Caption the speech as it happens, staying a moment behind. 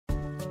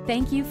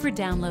Thank you for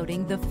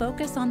downloading the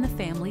Focus on the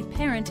Family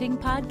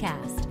Parenting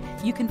Podcast.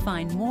 You can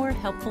find more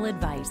helpful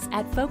advice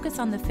at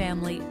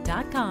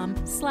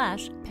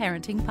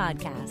focusonthefamily.com/parenting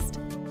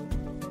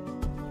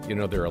podcast. You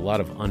know, there are a lot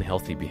of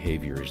unhealthy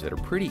behaviors that are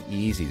pretty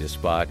easy to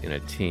spot in a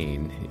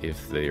teen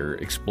if they're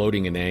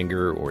exploding in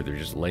anger or they're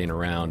just laying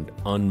around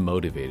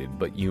unmotivated.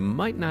 But you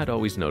might not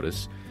always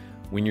notice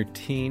when your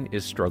teen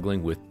is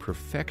struggling with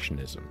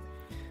perfectionism.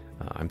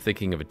 I'm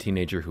thinking of a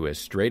teenager who has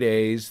straight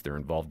A's. They're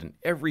involved in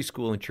every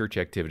school and church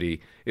activity.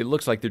 It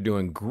looks like they're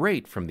doing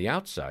great from the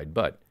outside,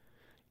 but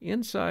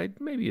inside,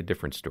 maybe a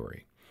different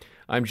story.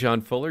 I'm John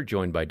Fuller,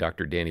 joined by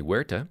Dr. Danny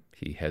Huerta.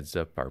 He heads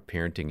up our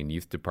parenting and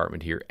youth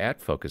department here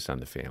at Focus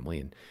on the Family.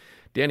 And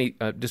Danny,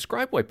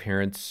 describe why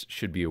parents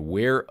should be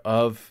aware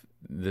of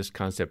this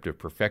concept of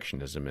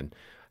perfectionism and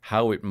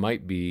how it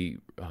might be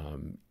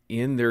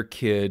in their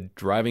kid,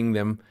 driving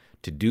them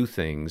to do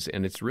things,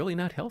 and it's really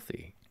not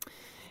healthy.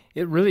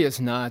 It really is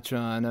not,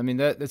 John. I mean,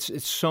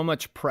 it's so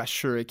much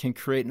pressure. It can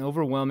create an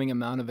overwhelming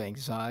amount of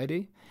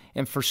anxiety.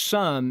 And for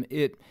some,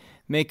 it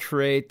may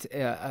create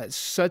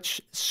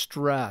such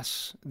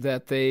stress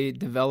that they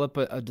develop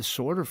a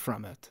disorder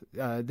from it.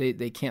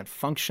 They can't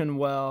function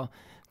well.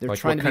 They're like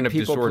trying what to kind be of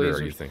people disorder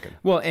pleasers. are you thinking?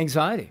 Well,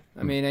 anxiety.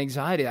 I mean,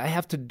 anxiety. I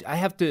have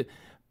to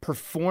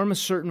perform a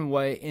certain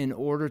way in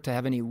order to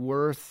have any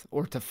worth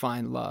or to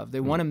find love.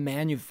 They want to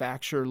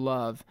manufacture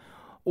love.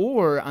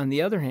 Or, on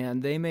the other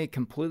hand, they may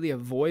completely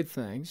avoid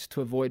things to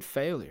avoid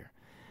failure.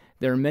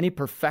 There are many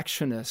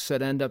perfectionists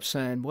that end up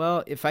saying,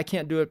 well, if I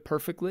can't do it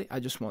perfectly, I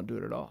just won't do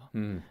it at all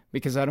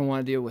because I don't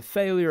want to deal with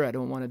failure. I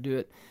don't want to do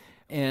it.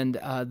 And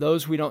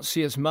those we don't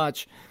see as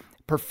much.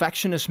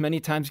 Perfectionists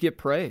many times get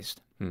praised.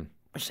 I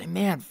say,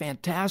 man,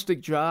 fantastic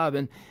job.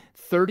 And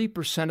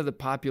 30% of the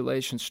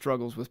population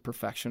struggles with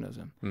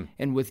perfectionism.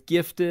 And with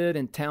gifted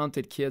and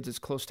talented kids, it's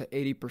close to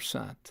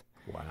 80%.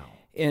 Wow.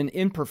 And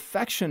in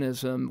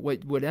perfectionism,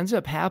 what ends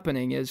up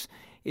happening is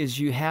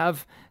you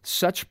have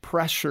such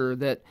pressure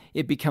that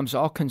it becomes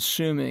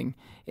all-consuming,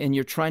 and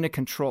you're trying to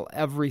control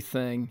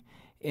everything.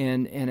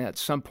 And at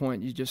some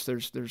point,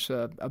 there's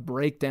a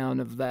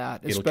breakdown of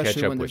that,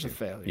 especially when there's a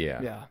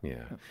failure. Yeah.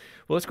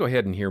 Well, let's go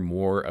ahead and hear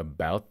more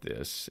about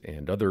this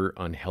and other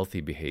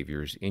unhealthy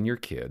behaviors in your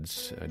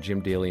kids.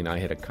 Jim Daly and I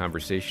had a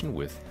conversation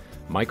with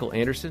Michael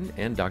Anderson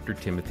and Dr.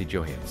 Timothy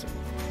Johansson.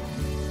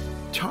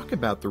 Talk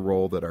about the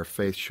role that our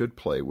faith should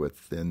play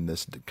within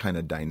this kind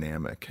of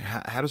dynamic.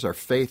 How does our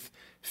faith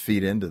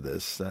feed into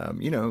this?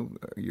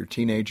 Your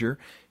teenager,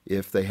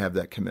 if they have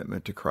that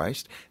commitment to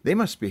Christ, they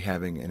must be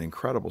having an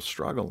incredible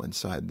struggle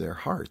inside their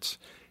hearts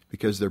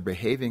because they're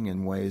behaving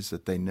in ways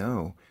that they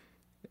know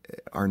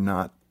are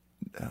not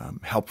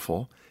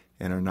helpful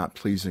and are not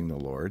pleasing the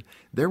Lord.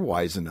 They're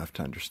wise enough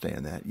to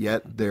understand that,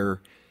 yet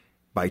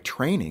by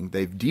training,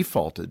 they've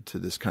defaulted to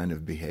this kind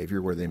of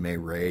behavior where they may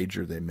rage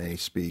or they may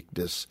speak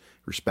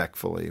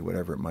disrespectfully,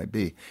 whatever it might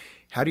be.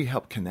 How do you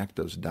help connect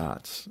those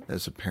dots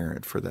as a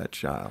parent for that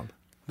child?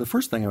 The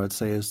first thing I would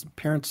say is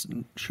parents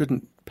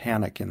shouldn't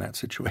panic in that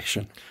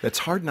situation. It's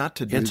hard not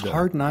to do It's that.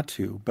 hard not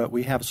to, but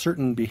we have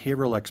certain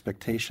behavioral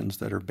expectations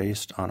that are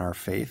based on our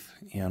faith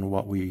and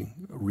what we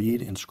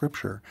read in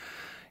Scripture.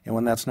 And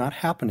when that's not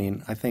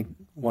happening, I think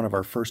one of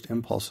our first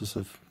impulses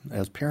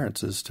as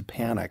parents is to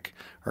panic.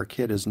 Our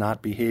kid is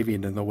not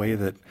behaving in the way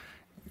that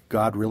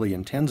God really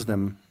intends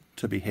them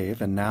to behave,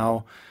 and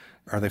now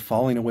are they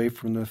falling away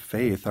from the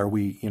faith? Are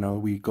we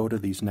go to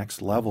these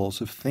next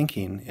levels of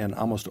thinking and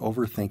almost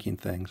overthinking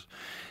things.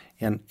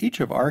 And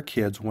each of our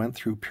kids went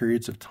through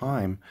periods of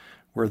time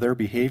where their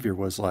behavior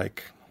was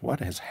like, what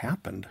has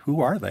happened? Who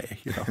are they?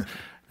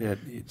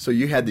 So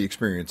you had the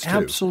experience too.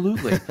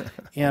 Absolutely.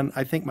 And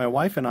I think my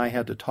wife and I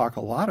had to talk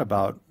a lot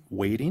about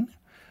waiting,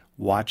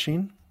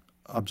 watching,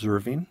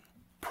 observing,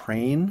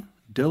 praying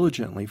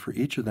diligently for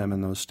each of them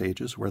in those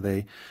stages where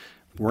they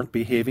weren't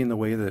behaving the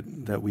way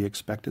that we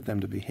expected them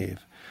to behave.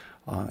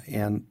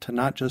 And to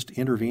not just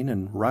intervene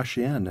and rush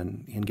in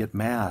and get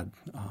mad.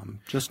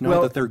 Just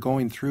know that they're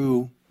going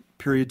through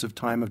periods of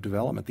time of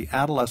development. The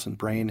adolescent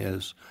brain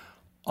is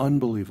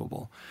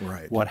unbelievable.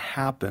 Right. What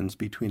happens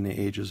between the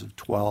ages of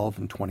 12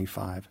 and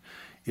 25.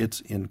 It's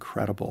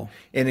incredible.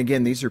 And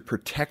again, these are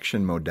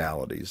protection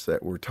modalities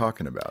that we're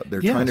talking about. They're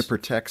trying to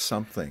protect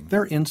something.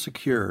 They're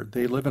insecure.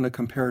 They live in a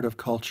comparative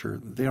culture.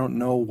 They don't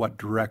know what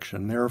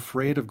direction. They're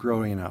afraid of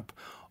growing up.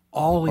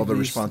 All the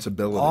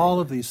responsibility. All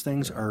of these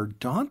things are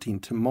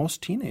daunting to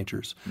most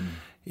teenagers.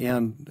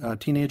 And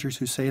teenagers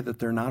who say that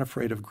they're not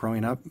afraid of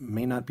growing up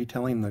may not be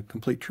telling the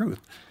complete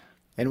truth.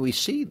 And we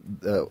see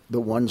the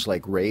ones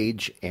like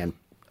rage and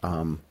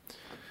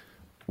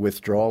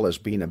withdrawal as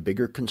being a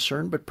bigger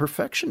concern, but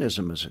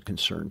perfectionism is a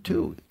concern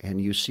too.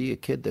 And you see a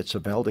kid that's a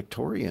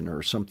valedictorian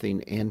or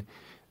something, and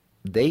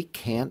they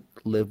can't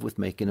live with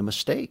making a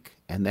mistake.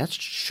 And that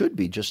should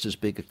be just as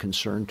big a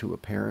concern to a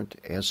parent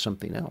as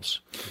something else.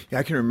 Yeah,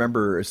 I can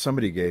remember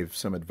somebody gave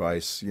some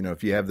advice,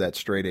 if you have that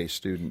straight A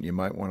student, you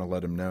might want to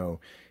let them know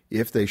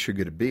if they should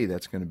get a B,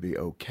 that's going to be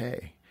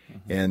okay.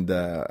 And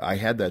I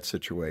had that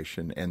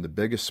situation, and the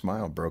biggest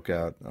smile broke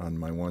out on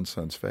my one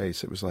son's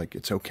face. It was like,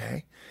 it's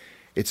okay.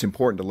 it's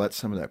important to let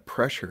some of that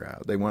pressure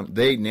out.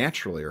 They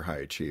naturally are high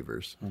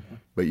achievers,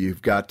 but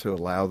you've got to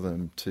allow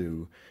them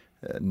to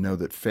know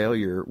that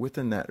failure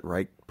within that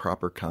right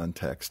proper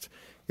context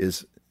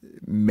is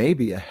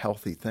maybe a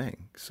healthy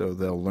thing. So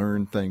they'll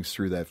learn things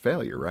through that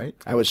failure, right?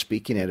 I was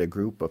speaking at a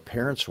group of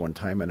parents one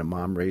time, and a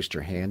mom raised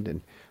her hand,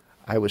 and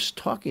I was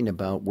talking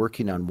about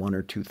working on one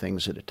or two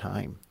things at a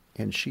time.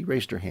 And she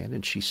raised her hand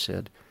and she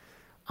said,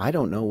 I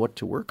don't know what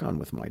to work on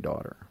with my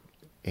daughter.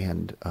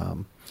 And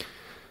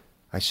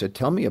I said,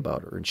 tell me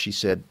about her. And she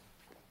said,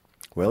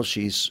 well,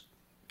 she's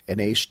an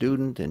A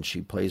student and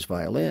she plays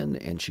violin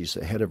and she's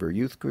the head of her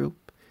youth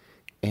group.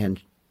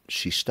 And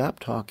she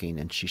stopped talking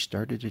and she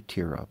started to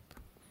tear up.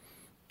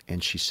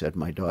 And she said,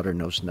 my daughter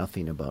knows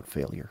nothing about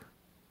failure.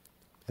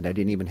 And I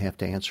didn't even have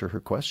to answer her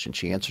question.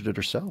 She answered it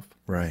herself.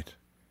 Right.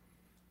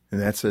 And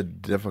that's a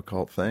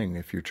difficult thing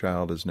if your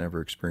child has never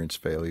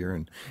experienced failure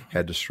and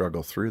had to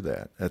struggle through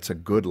that. That's a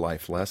good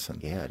life lesson.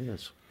 Yeah, it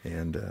is.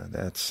 And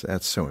that's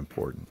so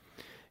important.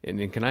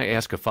 And can I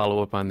ask a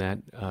follow-up on that,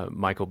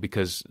 Michael?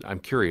 Because I'm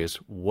curious,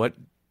 what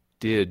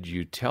did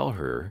you tell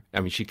her? I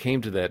mean, she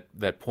came to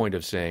that point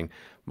of saying,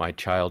 my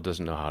child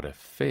doesn't know how to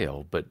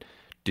fail, but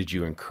did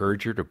you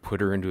encourage her to put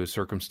her into a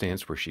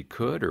circumstance where she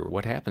could, or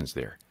what happens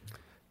there?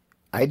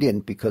 I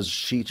didn't,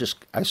 because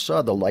I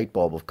saw the light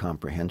bulb of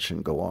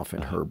comprehension go off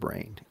in her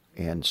brain.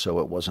 And so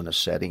it wasn't a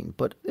setting.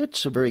 But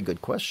it's a very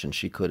good question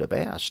she could have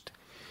asked.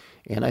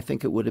 And I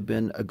think it would have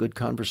been a good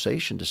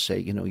conversation to say,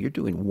 you're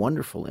doing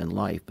wonderful in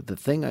life, but the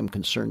thing I'm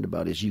concerned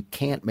about is you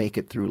can't make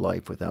it through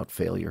life without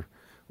failure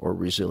or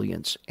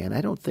resilience. And I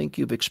don't think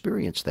you've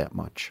experienced that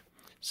much.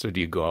 So do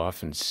you go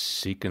off and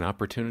seek an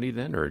opportunity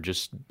then, or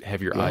just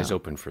have your eyes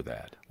open for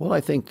that? Well,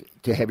 I think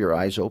to have your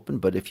eyes open,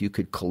 but if you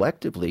could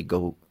collectively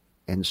go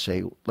and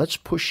say, let's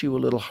push you a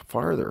little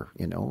farther,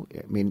 I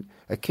mean,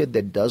 a kid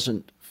that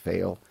doesn't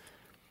fail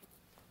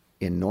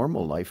in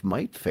normal life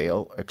might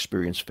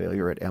experience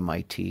failure at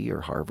MIT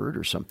or Harvard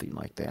or something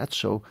like that.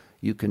 So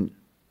you can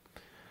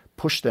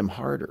push them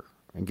harder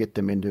and get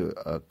them into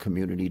a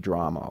community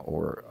drama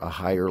or a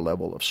higher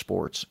level of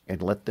sports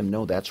and let them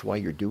know that's why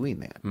you're doing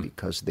that,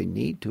 because they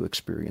need to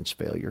experience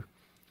failure.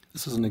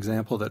 This is an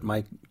example that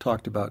Mike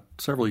talked about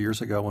several years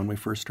ago when we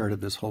first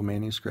started this whole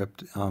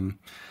manuscript,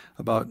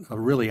 about a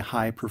really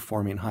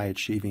high-performing,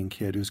 high-achieving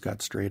kid who's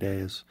got straight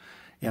A's.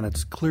 And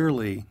it's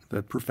clearly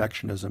that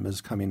perfectionism is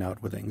coming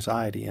out with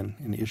anxiety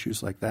and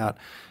issues like that.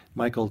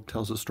 Michael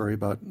tells a story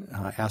about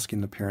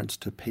asking the parents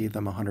to pay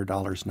them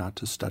 $100 not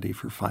to study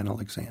for final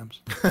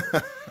exams.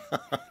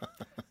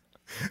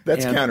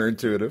 That's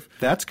counterintuitive.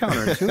 That's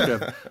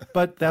counterintuitive.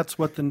 But that's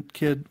what the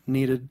kid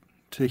needed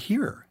to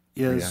hear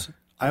is,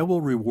 I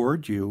will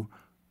reward you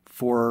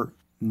for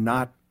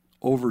not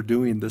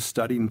overdoing the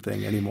studying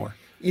thing anymore.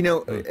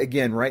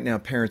 Again, right now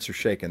parents are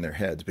shaking their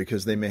heads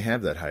because they may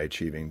have that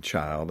high-achieving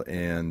child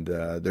and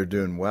they're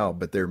doing well,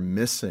 but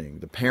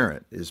the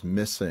parent is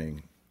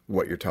missing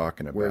what you're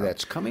talking about. Where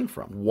that's coming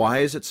from. Why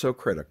is it so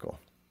critical?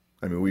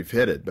 I mean, we've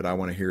hit it, but I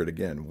want to hear it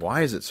again.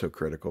 Why is it so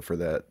critical for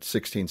that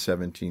 16,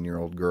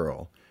 17-year-old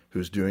girl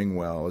who's doing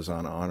well, is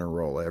on honor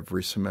roll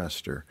every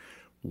semester?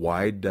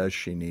 Why does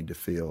she need to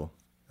feel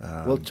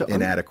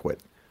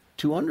inadequate?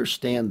 To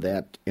understand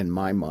that, in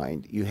my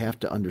mind, you have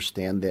to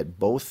understand that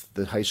both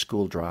the high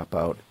school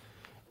dropout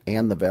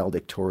and the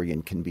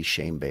valedictorian can be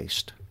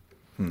shame-based.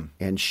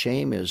 And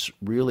shame is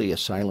really a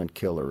silent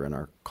killer in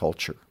our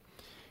culture.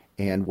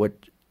 And what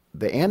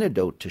the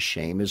antidote to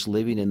shame is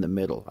living in the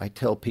middle. I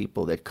tell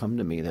people that come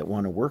to me that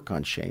want to work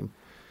on shame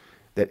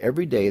that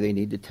every day they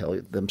need to tell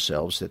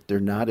themselves that they're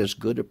not as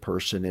good a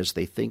person as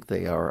they think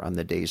they are on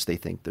the days they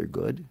think they're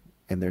good,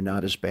 and they're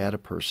not as bad a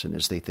person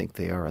as they think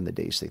they are on the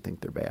days they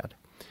think they're bad.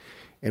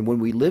 And when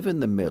we live in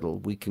the middle,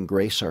 we can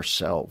grace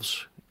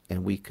ourselves,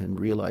 and we can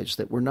realize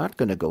that we're not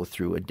going to go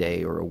through a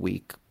day or a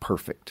week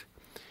perfect,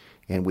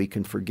 and we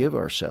can forgive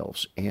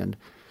ourselves. And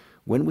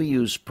when we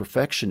use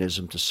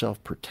perfectionism to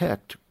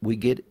self-protect, we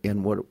get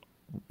in what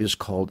is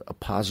called a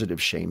positive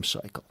shame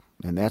cycle.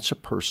 And that's a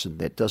person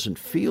that doesn't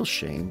feel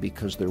shame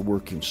because they're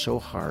working so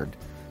hard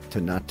to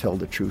not tell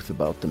the truth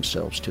about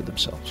themselves to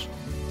themselves.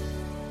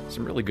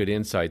 Some really good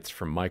insights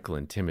from Michael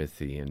and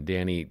Timothy. And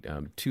Danny,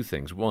 two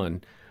things.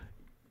 One,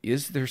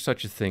 is there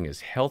such a thing as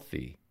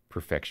healthy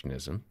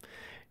perfectionism,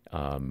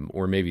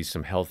 or maybe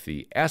some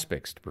healthy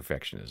aspects to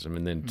perfectionism?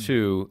 And then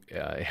two,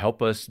 help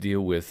us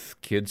deal with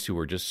kids who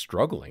are just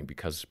struggling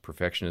because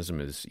perfectionism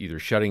is either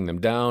shutting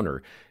them down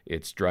or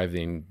it's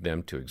driving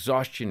them to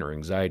exhaustion or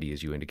anxiety,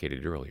 as you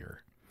indicated earlier.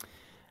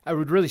 I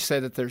would really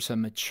say that there's a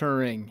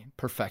maturing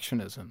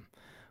perfectionism,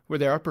 where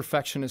there are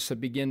perfectionists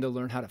that begin to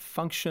learn how to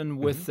function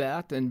with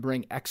that and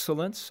bring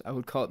excellence. I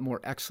would call it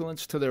more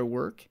excellence to their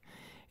work.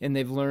 And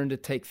they've learned to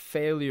take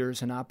failure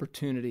as an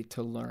opportunity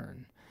to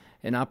learn,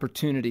 an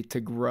opportunity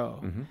to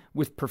grow.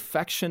 With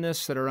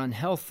perfectionists that are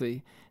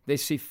unhealthy, they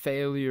see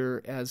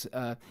failure as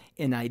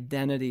an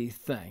identity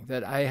thing,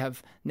 that I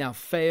have now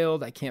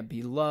failed, I can't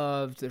be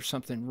loved, there's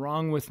something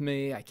wrong with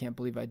me, I can't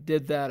believe I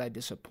did that, I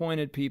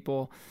disappointed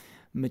people.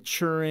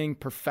 Maturing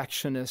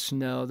perfectionists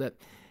know that,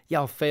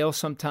 I'll fail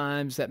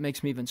sometimes. That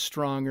makes me even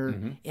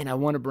stronger. And I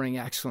want to bring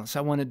excellence.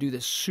 I want to do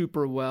this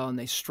super well. And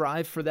they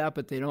strive for that,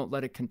 but they don't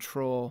let it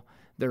control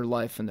their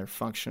life and their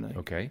functioning.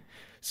 Okay.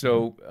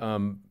 So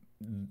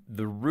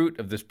the root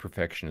of this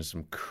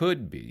perfectionism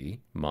could be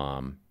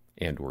mom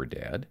and or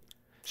dad.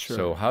 Sure.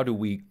 So how do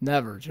we...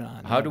 Never,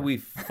 John. How do we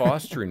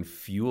foster and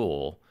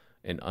fuel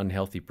an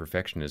unhealthy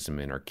perfectionism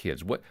in our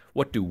kids?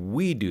 What do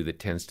we do that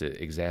tends to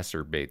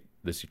exacerbate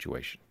the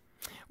situation?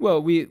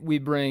 Well, we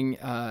bring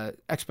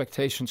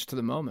expectations to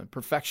the moment.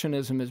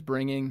 Perfectionism is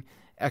bringing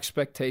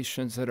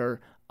expectations that are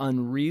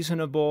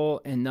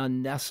unreasonable and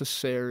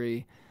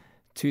unnecessary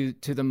to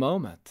the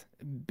moment,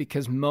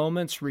 because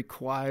moments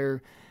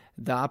require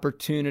the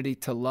opportunity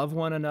to love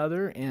one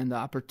another and the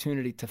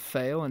opportunity to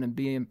fail and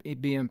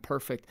be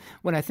imperfect.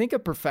 When I think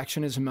of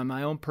perfectionism in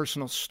my own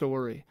personal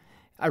story,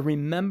 I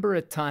remember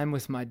a time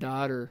with my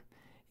daughter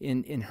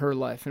in her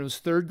life, and it was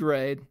third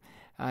grade.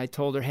 I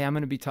told her, hey, I'm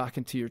going to be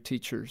talking to your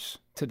teachers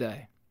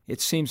today. It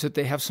seems that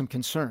they have some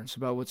concerns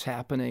about what's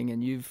happening,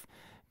 and you've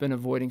been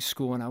avoiding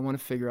school, and I want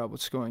to figure out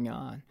what's going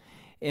on.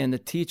 And the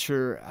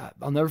teacher,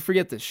 I'll never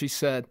forget this, she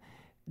said,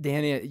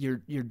 Danny,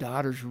 your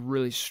daughter's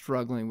really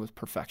struggling with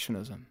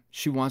perfectionism.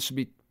 She wants to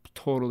be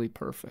totally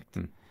perfect.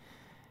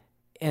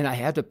 And I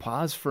had to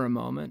pause for a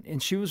moment,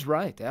 and she was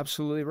right,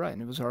 absolutely right.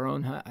 And it was our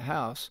own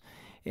house.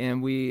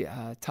 And we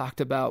talked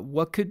about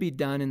what could be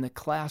done in the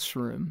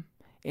classroom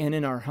and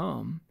in our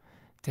home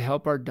to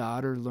help our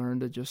daughter learn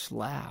to just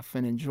laugh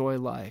and enjoy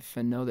life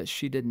and know that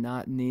she did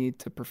not need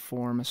to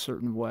perform a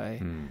certain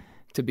way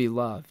to be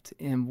loved.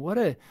 And what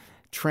a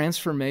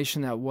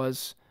transformation that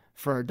was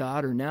for our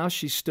daughter. Now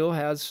she still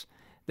has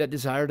that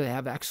desire to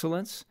have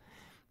excellence,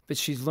 but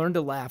she's learned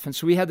to laugh. And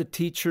so we had the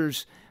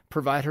teachers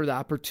provide her the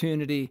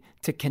opportunity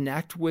to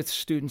connect with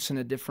students in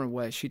a different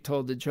way. She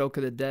told the joke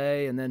of the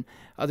day, and then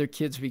other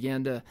kids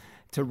began to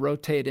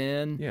rotate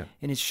in. Yeah.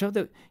 And it showed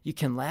that you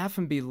can laugh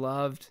and be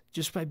loved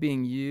just by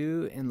being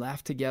you and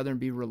laugh together and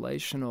be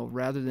relational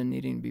rather than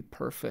needing to be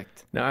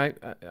perfect. Now,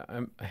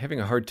 I'm having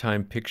a hard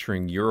time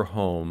picturing your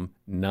home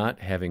not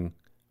having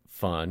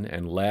fun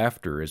and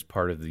laughter as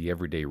part of the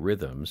everyday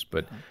rhythms,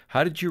 but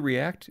how did you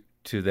react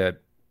to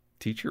that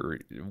teacher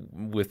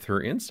with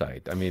her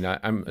insight? I mean,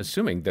 I'm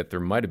assuming that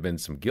there might have been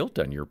some guilt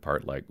on your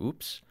part, like,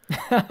 oops.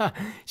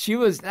 She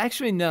was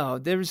actually, no,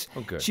 there's,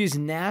 good. she was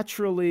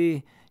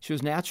naturally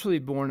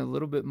born a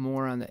little bit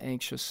more on the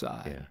anxious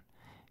side. Yeah.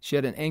 She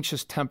had an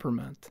anxious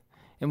temperament.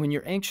 And when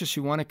you're anxious,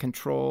 you want to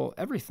control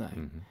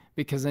everything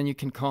because then you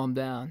can calm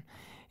down.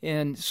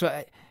 And so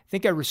I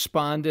think I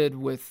responded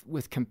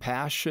with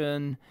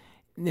compassion,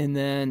 and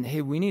then,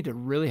 hey, we need to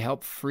really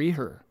help free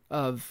her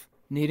of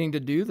needing to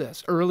do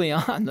this early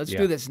on. Let's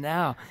do this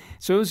now.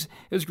 So it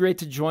was great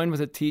to join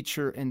with a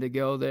teacher and to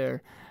go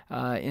there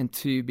and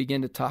to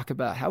begin to talk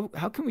about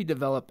how can we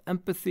develop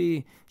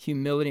empathy,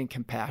 humility, and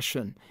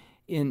compassion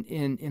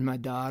in my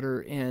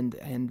daughter,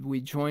 and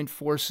we joined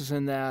forces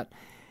in that.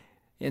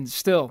 And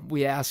still,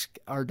 we ask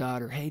our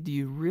daughter, hey, do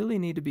you really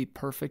need to be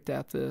perfect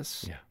at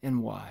this,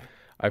 and why?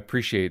 I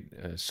appreciate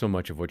so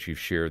much of what you've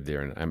shared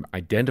there, and I'm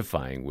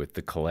identifying with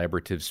the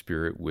collaborative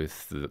spirit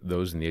with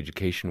those in the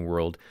education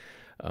world.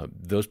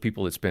 Those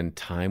people that spend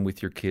time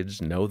with your kids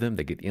know them.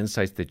 They get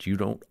insights that you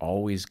don't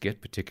always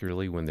get,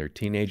 particularly when they're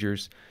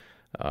teenagers.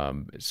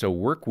 So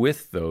work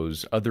with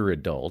those other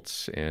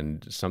adults,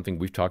 and something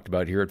we've talked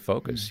about here at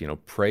Focus,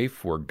 pray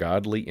for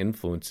godly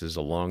influences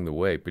along the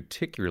way,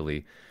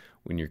 particularly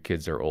when your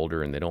kids are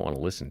older and they don't want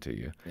to listen to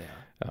you.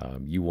 Yeah.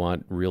 You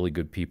want really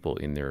good people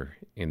in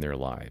their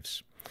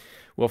lives.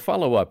 We'll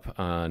follow up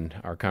on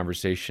our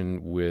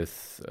conversation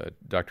with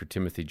Dr.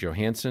 Timothy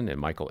Johansson and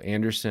Michael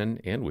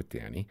Anderson and with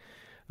Danny.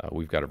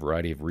 We've got a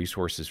variety of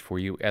resources for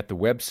you at the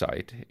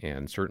website,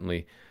 and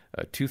certainly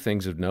two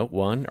things of note.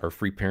 One, our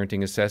free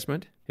parenting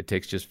assessment. It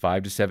takes just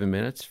 5 to 7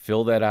 minutes.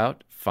 Fill that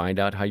out. Find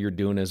out how you're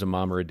doing as a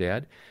mom or a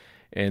dad.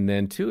 And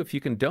then, two, if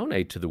you can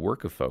donate to the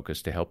work of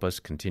Focus to help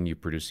us continue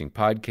producing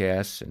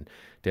podcasts and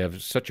to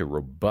have such a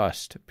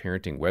robust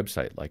parenting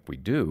website like we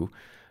do,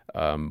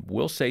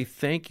 we'll say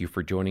thank you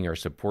for joining our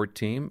support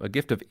team, a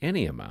gift of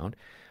any amount,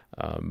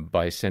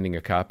 by sending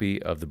a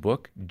copy of the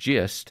book,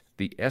 Gist,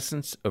 The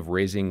Essence of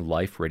Raising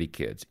Life-Ready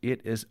Kids. It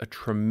is a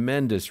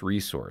tremendous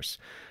resource.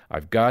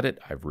 I've got it,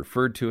 I've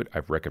referred to it,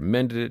 I've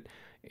recommended it,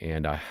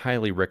 and I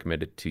highly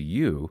recommend it to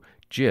you,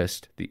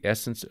 Gist, The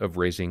Essence of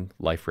Raising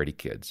Life-Ready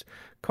Kids.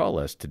 Call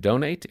us to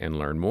donate and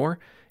learn more,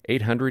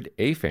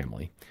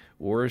 800-A-FAMILY,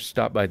 or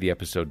stop by the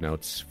episode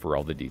notes for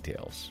all the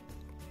details.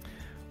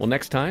 Well,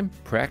 next time,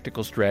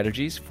 practical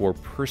strategies for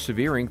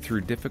persevering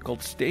through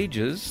difficult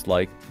stages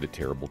like the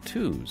terrible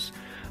twos.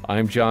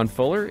 I'm John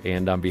Fuller,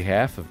 and on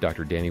behalf of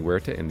Dr. Danny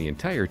Huerta and the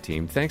entire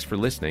team, thanks for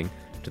listening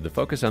to the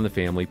Focus on the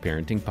Family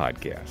Parenting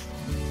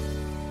Podcast.